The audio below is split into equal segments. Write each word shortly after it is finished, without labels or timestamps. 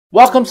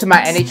Welcome to my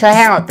NHL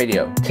Hangout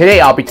video. Today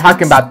I'll be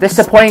talking about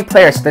disappointing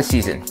players this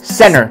season.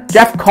 Center,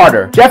 Jeff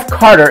Carter. Jeff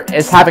Carter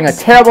is having a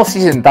terrible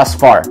season thus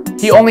far.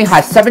 He only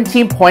has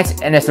 17 points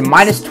and is a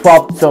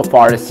 -12 so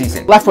far this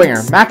season. Left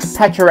winger, Max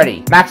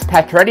Pacioretty. Max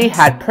Pacioretty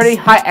had pretty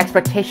high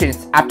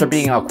expectations after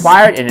being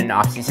acquired in an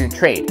offseason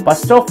trade, but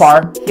so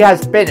far, he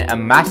has been a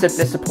massive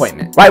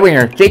disappointment. Right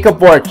winger, Jakub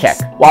Voracek.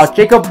 While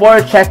Jakub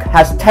Voracek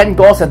has 10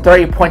 goals and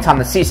 30 points on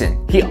the season,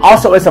 he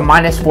also is a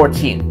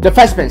 -14.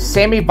 Defenseman,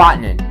 D-Sami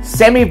Vatanen.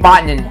 D-Sami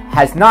Vatanen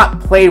has not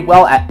played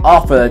well at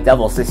all for the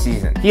Devils this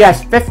season. He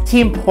has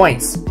 15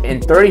 points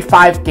in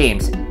 35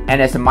 games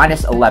and is a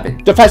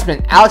 -11.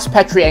 Defenseman Alex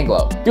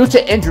Pietrangelo. Due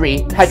to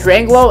injury,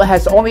 Pietrangelo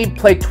has only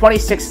played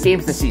 26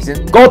 games this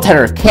season.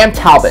 Goaltender Cam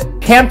Talbot.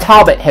 Cam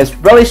Talbot has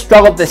really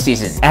struggled this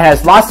season and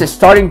has lost his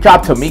starting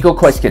job to Mikko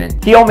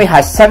Koskinen. He only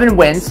has 7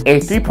 wins, a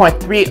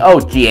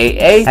 3.30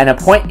 GAA, and a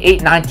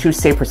 .892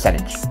 save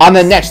percentage. On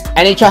the next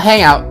NHL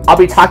Hangout, I'll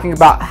be talking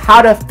about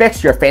how to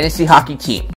fix your fantasy hockey team.